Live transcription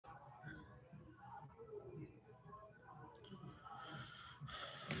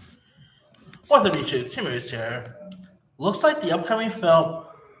What's up, YouTube? Tim is here. Looks like the upcoming film.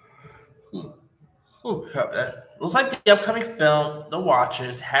 Looks like the upcoming film, The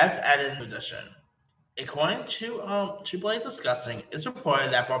Watchers, has added a new addition. According to Blade Discussing, it's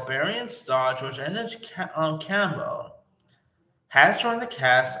reported that Barbarian star Georgina Campbell has joined the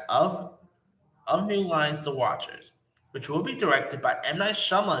cast of New Line's The Watchers, which will be directed by M. Night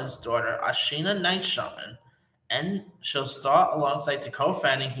Shyamalan's daughter, Ashina Night Shyamalan, and she'll star alongside Dakota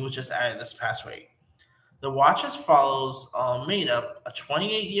Fanning, who was just added this past week. The Watchers follows Mina, a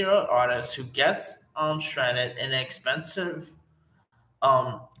 28-year-old artist who gets stranded in an expensive,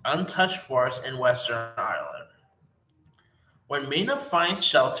 untouched forest in Western Ireland. When Mina finds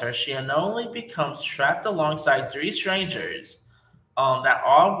shelter, she unknowingly becomes trapped alongside three strangers that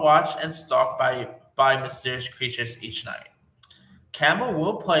are watched and stalked by mysterious creatures each night. Campbell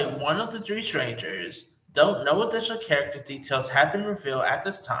will play one of the three strangers, though no additional character details have been revealed at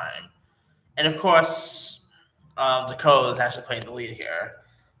this time. And of course, Dakota is actually playing the lead here.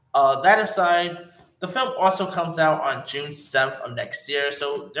 That aside, the film also comes out on June 7th of next year,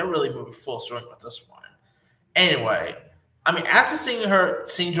 so they're really moving full swing with this one. Anyway, I mean, after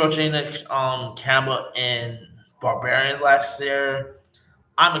seeing Georgina Campbell in Barbarian last year,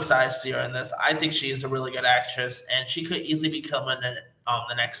 I'm excited to see her in this. I think she is a really good actress, and she could easily become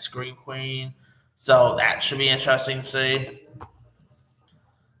the next Scream Queen. So that should be interesting to see.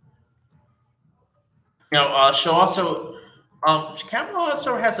 She'll also, Campbell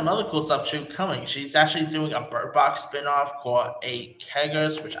also has some other cool stuff too coming. She's actually doing a Bird Box spinoff called A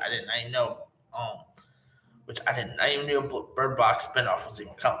Keggers, which I didn't even know. Bird Box spinoff was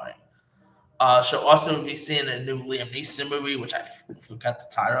even coming. She'll also be seeing a new Liam Neeson movie, which I forgot the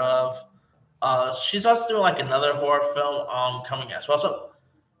title of. She's also doing like another horror film coming as well. So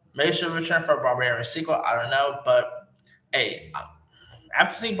maybe she'll return for a Barbarian sequel. I don't know, but hey.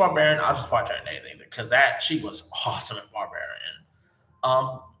 After seeing Barbarian, I'll just watch her in anything because she was awesome in Barbarian.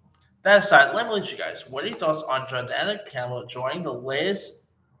 That aside, let me let you guys. What are your thoughts on Georgina Campbell joining the latest,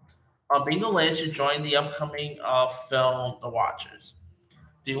 being the latest to join the upcoming film The Watchers?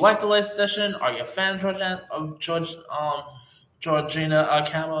 Do you like the latest edition? Are you a fan of Georgina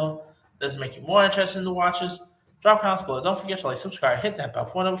Campbell? Does it make you more interested in The Watchers? Drop comments below. Don't forget to like, subscribe, hit that bell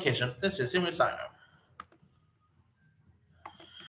for notification. This is Simon signing out.